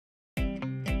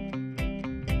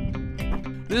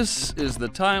This is the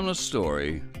timeless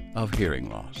story of hearing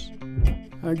loss.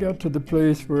 I got to the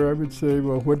place where I would say,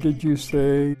 well, what did you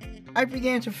say? I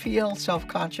began to feel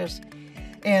self-conscious,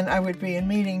 and I would be in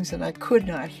meetings and I could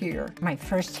not hear. My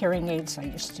first hearing aids, I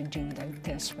used to do like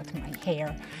this with my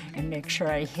hair and make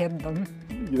sure I hid them.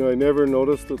 You know, I never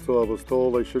noticed it until I was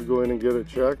told I should go in and get it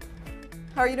checked.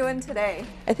 How are you doing today?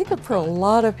 I think that for a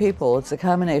lot of people, it's a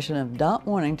combination of not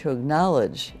wanting to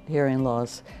acknowledge hearing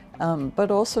loss, but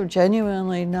also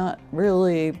genuinely not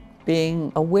really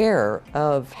being aware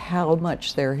of how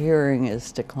much their hearing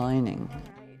is declining.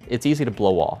 It's easy to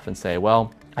blow off and say,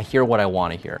 well, I hear what I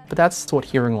want to hear. But that's what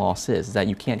hearing loss is that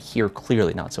you can't hear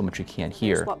clearly, not so much you can't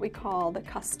hear. It's what we call the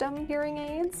custom hearing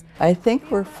aids. I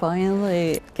think we're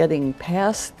finally getting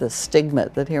past the stigma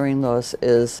that hearing loss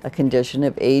is a condition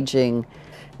of aging.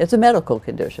 It's a medical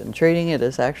condition. Treating it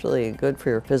is actually good for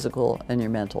your physical and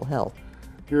your mental health.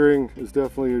 Hearing is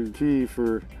definitely a key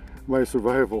for my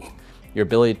survival. Your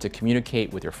ability to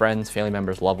communicate with your friends, family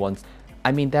members, loved ones.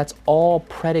 I mean, that's all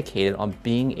predicated on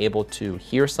being able to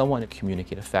hear someone and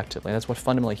communicate effectively. And that's what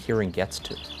fundamentally hearing gets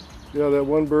to. Yeah, that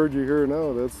one bird you hear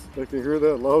now, I can hear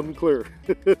that loud and clear.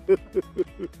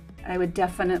 I would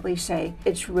definitely say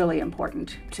it's really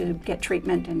important to get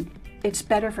treatment, and it's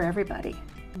better for everybody.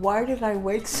 Why did I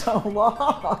wait so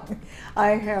long? I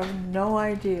have no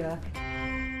idea.